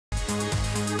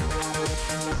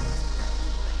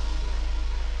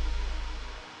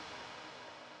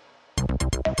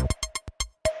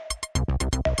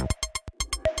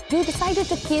you decided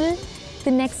to kill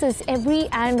the Nexus, every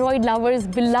Android lover's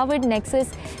beloved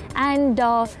Nexus, and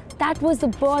that was the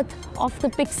birth of the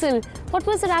Pixel. What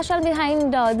was the rationale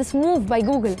behind this move by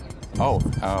Google?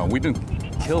 We didn't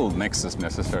kill Nexus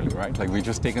necessarily, right? Like, we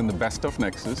just taken the best of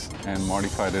Nexus and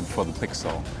modified it for the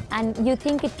Pixel. And you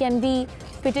think it can be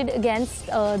fitted against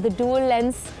the dual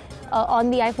lens on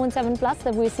the iPhone 7 Plus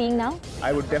that we're seeing now?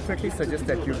 I would definitely suggest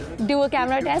that you do a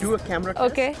camera test. Do a camera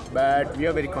test. Okay. But we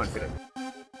are very confident.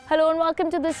 Hello and welcome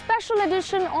to this special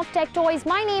edition of Tech Toys.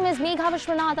 My name is Megha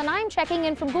Vishwanath and I'm checking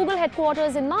in from Google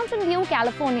headquarters in Mountain View,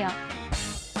 California.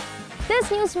 This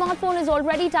new smartphone is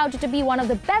already touted to be one of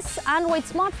the best Android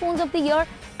smartphones of the year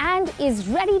and is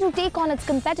ready to take on its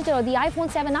competitor, the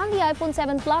iPhone 7 and the iPhone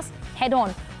 7 Plus,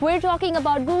 head-on. We're talking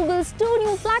about Google's two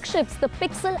new flagships, the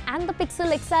Pixel and the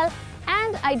Pixel XL,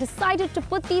 and I decided to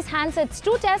put these handsets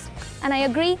to test, and I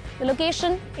agree, the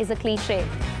location is a cliche.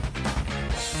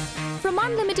 From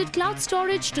unlimited cloud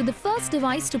storage to the first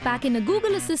device to pack in a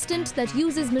Google Assistant that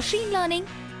uses machine learning,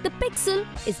 the Pixel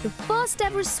is the first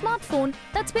ever smartphone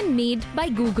that's been made by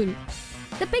Google.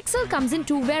 The Pixel comes in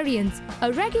two variants,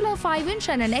 a regular 5-inch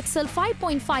and an XL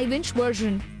 5.5-inch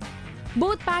version.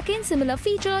 Both pack in similar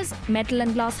features, metal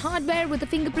and glass hardware with a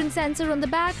fingerprint sensor on the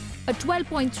back, a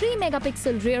 12.3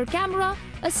 megapixel rear camera,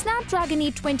 a Snapdragon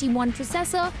 821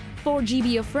 processor, 4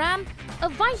 GB of RAM, a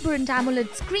vibrant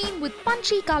AMOLED screen with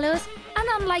punchy colors, and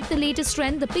unlike the latest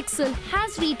trend, the Pixel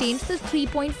has retained the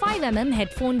 3.5mm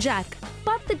headphone jack.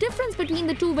 But the difference between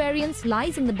the two variants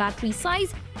lies in the battery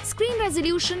size, screen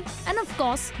resolution, and of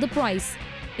course, the price.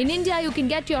 In India, you can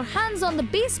get your hands on the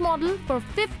base model for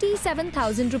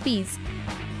 57,000 rupees.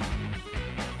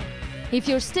 If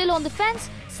you're still on the fence,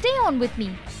 stay on with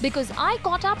me because I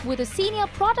caught up with a senior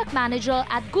product manager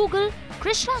at Google,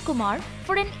 Krishna Kumar,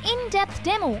 for an in-depth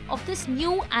demo of this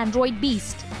new Android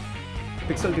beast.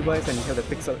 Pixel device, and you have the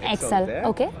Pixel XL there.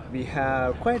 Okay. We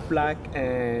have quite black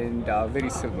and very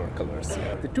silver colors.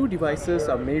 The two devices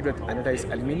are made with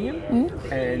anodized aluminium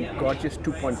and gorgeous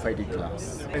 2.5D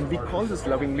glass. And we call this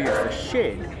lovingly as the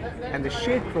shade. And the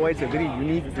shade provides a very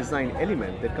unique design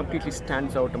element that completely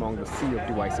stands out among the sea of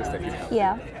devices that you have.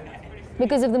 Yeah,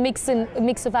 because of the mix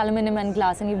of aluminum and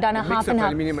glass, and you've done a half and half.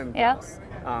 Aluminum and glass.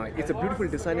 It's a beautiful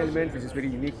design element which is very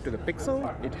unique to the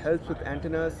Pixel. It helps with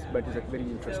antennas, but it's a very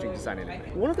interesting design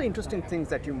element. One of the interesting things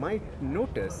that you might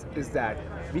notice is that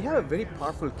we have a very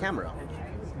powerful camera,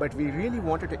 but we really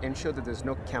wanted to ensure that there's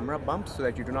no camera bumps so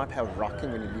that you do not have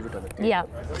rocking when you leave it on the table. Yeah.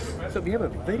 So we have a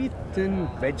very thin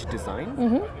wedge design,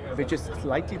 which is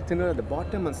slightly thinner at the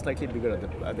bottom and slightly bigger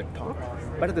at the top.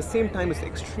 But at the same time, it's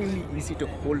extremely easy to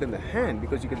hold in the hand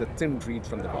because you get the thin reed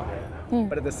from the bottom.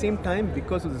 But at the same time,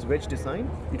 because of this wedge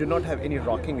design, you do not have any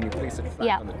rocking when you place it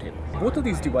flat on the table. Both of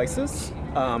these devices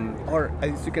are,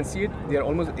 as you can see it, they are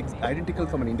almost identical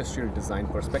from an industrial design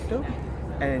perspective.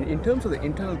 And in terms of the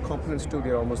internal components too,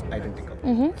 they're almost identical.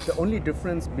 The only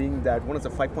difference being that one is a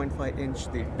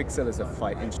 5.5-inch, the Pixel is a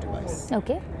 5-inch device.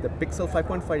 Okay. The Pixel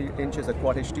 5.5-inch is a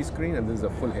Quad HD screen and this is a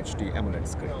Full HD AMOLED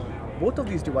screen. Both of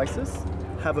these devices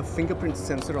have a fingerprint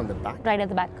sensor on the back. Right at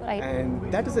the back, right.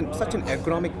 And that is in such an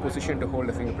ergonomic position to hold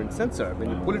a fingerprint sensor.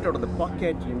 When you pull it out of the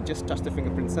pocket, you just touch the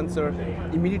fingerprint sensor,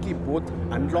 immediately both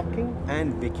unlocking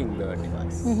and waking the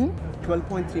device.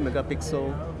 12.3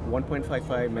 megapixel,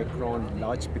 1.55 micron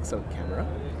large pixel camera,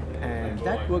 and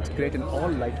that works great in all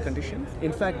light conditions.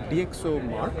 In fact, DxO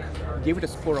Mark gave it a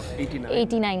score of 89.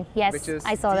 89, yes, which is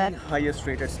I saw that. the highest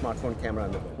rated smartphone camera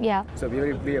in the world. Yeah. So we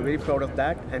are very proud of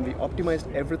that, and we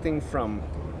optimized everything from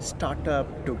startup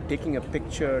to taking a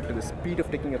picture, to the speed of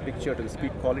taking a picture, to the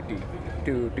speed quality,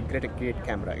 to get a great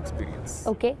camera experience.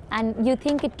 Okay, and you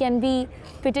think it can be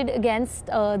fitted against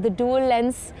the dual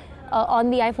lens on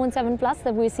the iPhone 7 Plus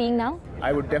that we're seeing now?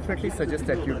 I would definitely suggest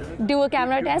that you do a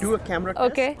camera test. Do a camera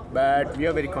test. Okay. But we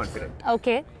are very confident.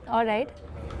 Okay. All right.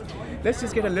 Let's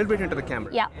just get a little bit into the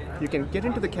camera. Yeah. You can get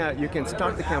into the you can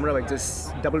start the camera by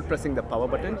just double pressing the power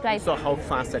button. Right. You saw how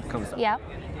fast that comes up. Yeah.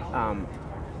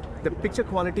 The picture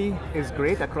quality is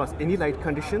great across any light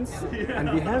conditions,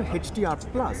 and we have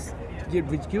HDR Plus,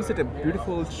 which gives it a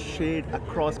beautiful shade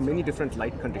across many different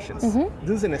light conditions.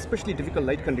 This is an especially difficult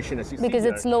light condition, as you see because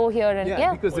here. it's low here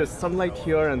and because there's sunlight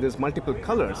here and there's multiple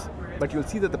colors, but you'll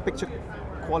see that the picture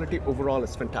quality overall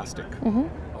is fantastic.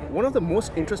 One of the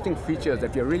most interesting features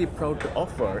that we are really proud to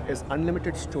offer is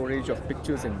unlimited storage of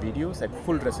pictures and videos at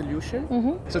full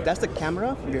resolution. So that's the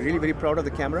camera. We're really very proud of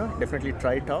the camera. Definitely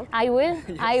try it out. I will.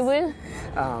 Yes. I will.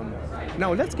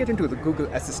 Now let's get into the Google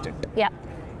Assistant. Yeah.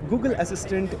 Google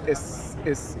Assistant is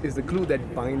the glue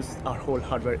that binds our whole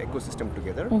hardware ecosystem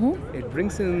together. It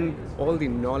brings in all the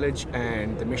knowledge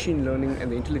and the machine learning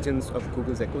and the intelligence of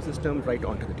Google's ecosystem right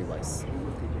onto the device.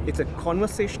 It's a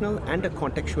conversational and a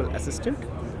contextual assistant,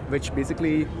 which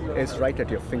basically is right at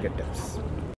your fingertips.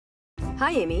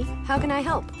 Hi, Amy. How can I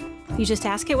help? You just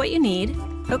ask it what you need.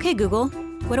 Okay, Google,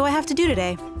 what do I have to do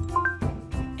today?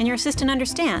 And your assistant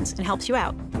understands and helps you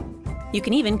out. You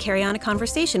can even carry on a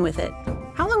conversation with it.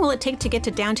 How long will it take to get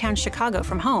to downtown Chicago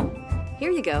from home?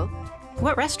 Here you go.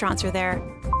 What restaurants are there?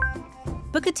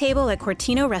 Book a table at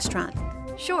Cortino Restaurant.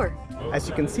 Sure. As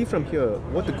you can see from here,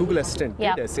 what the Google Assistant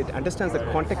did is it understands the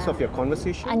context of your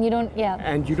conversation. And you don't,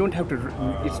 And you don't have to.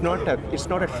 It's not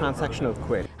a transactional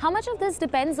query. How much of this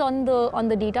depends on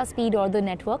the data speed or the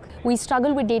network? We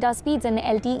struggle with data speeds, and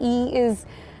LTE is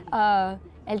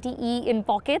LTE in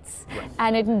pockets,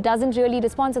 and it doesn't really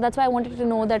respond. So that's why I wanted to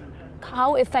know that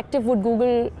how effective would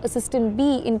Google Assistant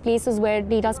be in places where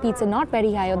data speeds are not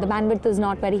very high or the bandwidth is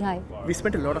not very high? We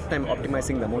spent a lot of time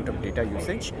optimizing the amount of data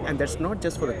usage, and that's not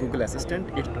just for the Google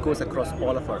Assistant, it goes across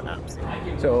all of our apps.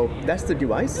 So that's the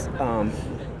device.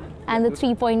 And the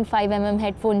 3.5mm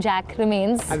headphone jack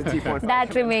remains. And the 3.5.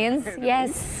 That remains,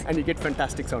 yes. And you get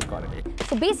fantastic sound quality.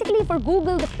 So basically for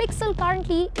Google, the Pixel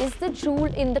currently is the jewel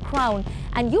in the crown.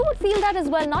 And you would feel that as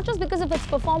well, not just because of its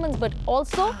performance, but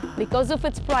also because of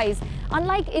its price.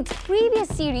 Unlike its previous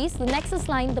series, the Nexus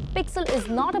line, the Pixel is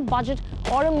not a budget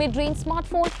or a mid-range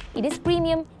smartphone. It is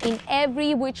premium in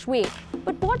every which way.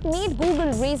 But what made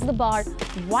Google raise the bar?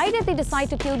 Why did they decide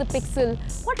to kill the Pixel?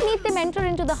 What made them enter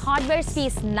into the hardware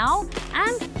space now?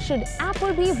 And should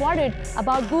Apple be worried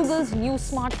about Google's new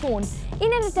smartphone?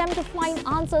 In an attempt to find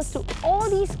answers to all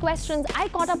these questions, I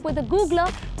caught up with a Googler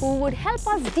who would help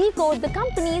us decode the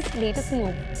company's latest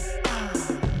move.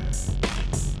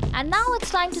 And now it's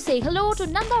time to say hello to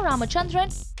Nanda Ramachandran,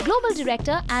 Global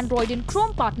Director, Android and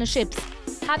Chrome Partnerships.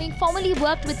 Having formerly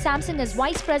worked with Samsung as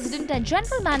Vice President and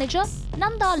General Manager,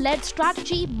 Nanda led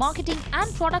strategy, marketing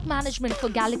and product management for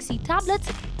Galaxy tablets,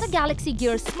 the Galaxy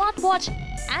Gear smartwatch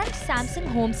and Samsung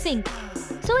Home Sync.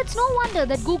 So it's no wonder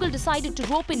that Google decided to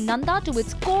rope in Nanda to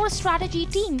its core strategy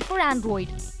team for Android.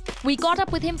 We caught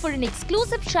up with him for an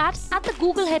exclusive chat at the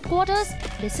Google headquarters.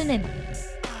 Listen in.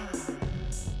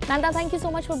 Nanda, thank you so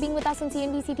much for being with us on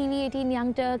CNBC TV 18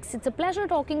 Young Turks. It's a pleasure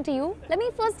talking to you. Let me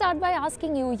first start by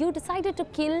asking you, you decided to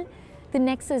kill the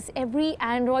Nexus, every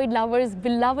Android lover's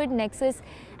beloved Nexus,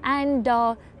 and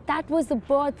that was the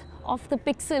birth of the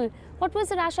Pixel. What was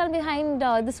the rationale behind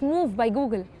this move by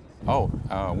Google?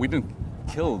 We didn't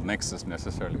kill Nexus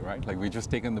necessarily, right? Like we just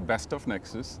taken the best of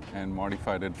Nexus and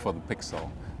modified it for the Pixel.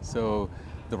 So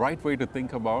the right way to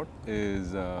think about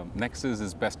is Nexus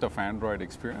is best of Android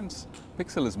experience.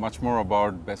 Pixel is much more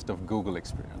about best of Google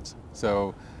experience.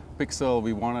 So Pixel,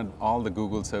 we wanted all the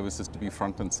Google services to be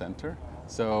front and center.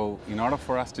 So in order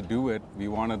for us to do it, we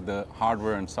wanted the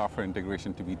hardware and software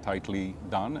integration to be tightly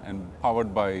done and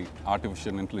powered by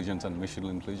artificial intelligence and machine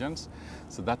intelligence.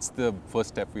 So that's the first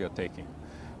step we are taking.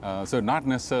 So not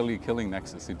necessarily killing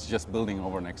Nexus, it's just building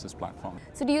over Nexus platform.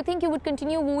 So do you think you would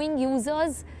continue wooing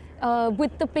users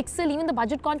with the Pixel, even the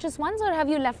budget-conscious ones, or have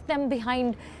you left them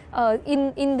behind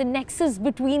in the nexus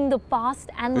between the past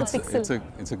and the Pixel?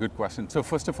 It's a good question. So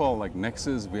first of all, like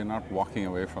Nexus, we're not walking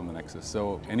away from the Nexus.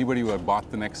 So anybody who had bought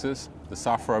the Nexus, the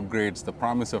software upgrades, the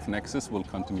promise of Nexus will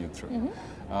continue through.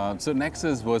 So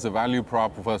Nexus was a value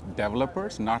prop for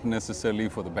developers, not necessarily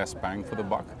for the best bang for the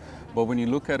buck. But when you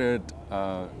look at it,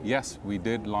 yes, we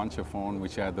did launch a phone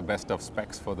which had the best of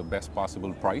specs for the best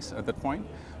possible price at that point.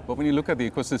 But when you look at the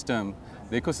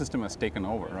ecosystem has taken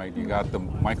over, right? You got the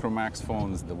Micromax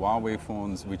phones, the Huawei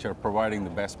phones, which are providing the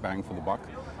best bang for the buck,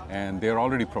 and they're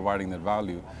already providing that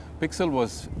value. Pixel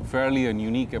was fairly a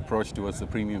unique approach towards the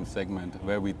premium segment,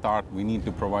 where we thought we need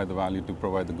to provide the value to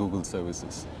provide the Google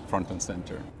services front and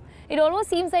center. It almost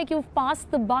seems like you've passed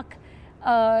the buck,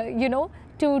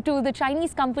 to the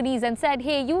Chinese companies and said,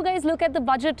 hey, you guys look at the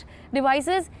budget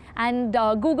devices, and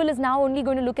Google is now only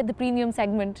going to look at the premium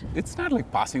segment. It's not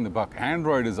like passing the buck.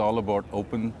 Android is all about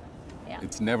open. Yeah.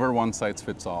 It's never one size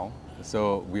fits all.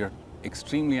 So we are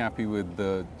extremely happy with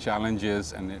the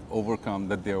challenges and they're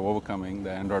overcoming,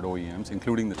 the Android OEMs,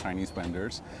 including the Chinese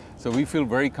vendors. So we feel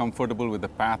very comfortable with the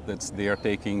path that they are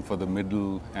taking for the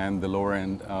middle and the lower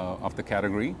end of the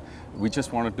category. We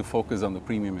just wanted to focus on the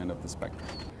premium end of the spectrum.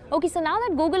 Okay, so now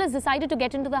that Google has decided to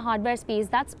get into the hardware space,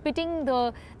 that's pitting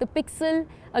the Pixel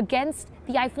against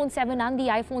the iPhone 7 and the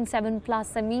iPhone 7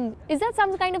 Plus. I mean, is that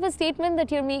some kind of a statement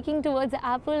that you're making towards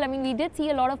Apple? I mean, we did see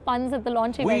a lot of puns at the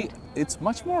launch event. It's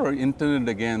much more intended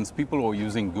against people who are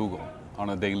using Google. on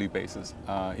a daily basis.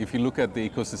 If you look at the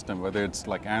ecosystem, whether it's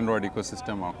like Android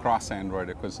ecosystem or cross-Android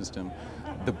ecosystem,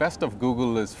 the best of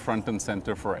Google is front and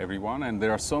center for everyone, and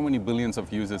there are so many billions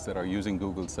of users that are using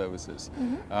Google services.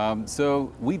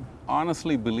 So we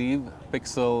honestly believe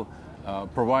Pixel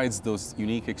provides those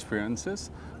unique experiences.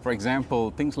 For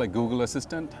example, things like Google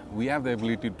Assistant, we have the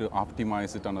ability to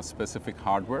optimize it on a specific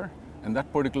hardware, and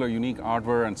that particular unique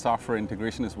hardware and software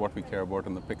integration is what we care about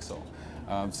in the Pixel.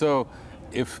 So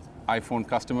if iPhone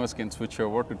customers can switch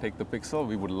over to take the Pixel,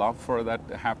 we would love for that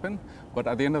to happen. But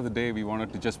at the end of the day, we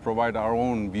wanted to just provide our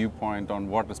own viewpoint on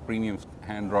what this premium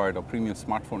Android or premium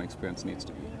smartphone experience needs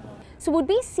to be. So would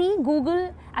we see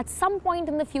Google at some point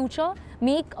in the future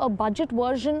make a budget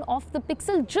version of the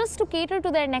Pixel just to cater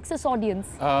to their Nexus audience?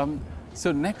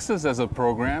 So Nexus as a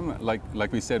program,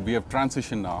 like we said, we have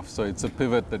transitioned off. So it's a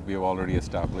pivot that we have already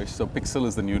established. So Pixel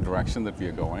is the new direction that we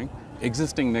are going.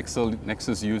 Existing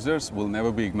Nexus users will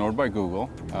never be ignored by Google.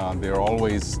 They are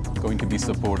always going to be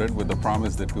supported with the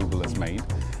promise that Google has made.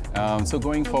 So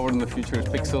going forward in the future,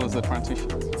 Pixel is the transition.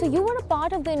 So you were a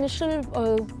part of the initial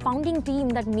founding team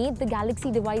that made the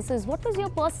Galaxy devices. What was your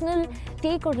personal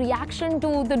take or reaction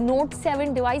to the Note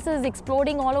 7 devices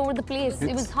exploding all over the place?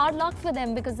 It was hard luck for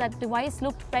them because that device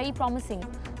looked very promising.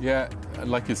 Yeah,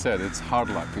 like you said, it's hard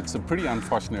luck. It's a pretty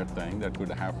unfortunate thing that could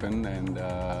happen, and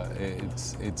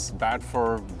it's bad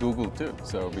for Google too.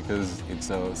 So because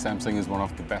Samsung is one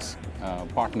of the best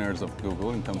partners of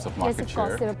Google in terms of market share. Yes, of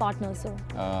course, they're a partner. So.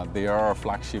 They are a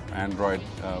flagship Android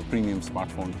premium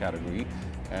smartphone category.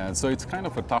 So it's kind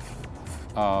of a tough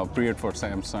period for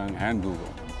Samsung and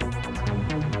Google.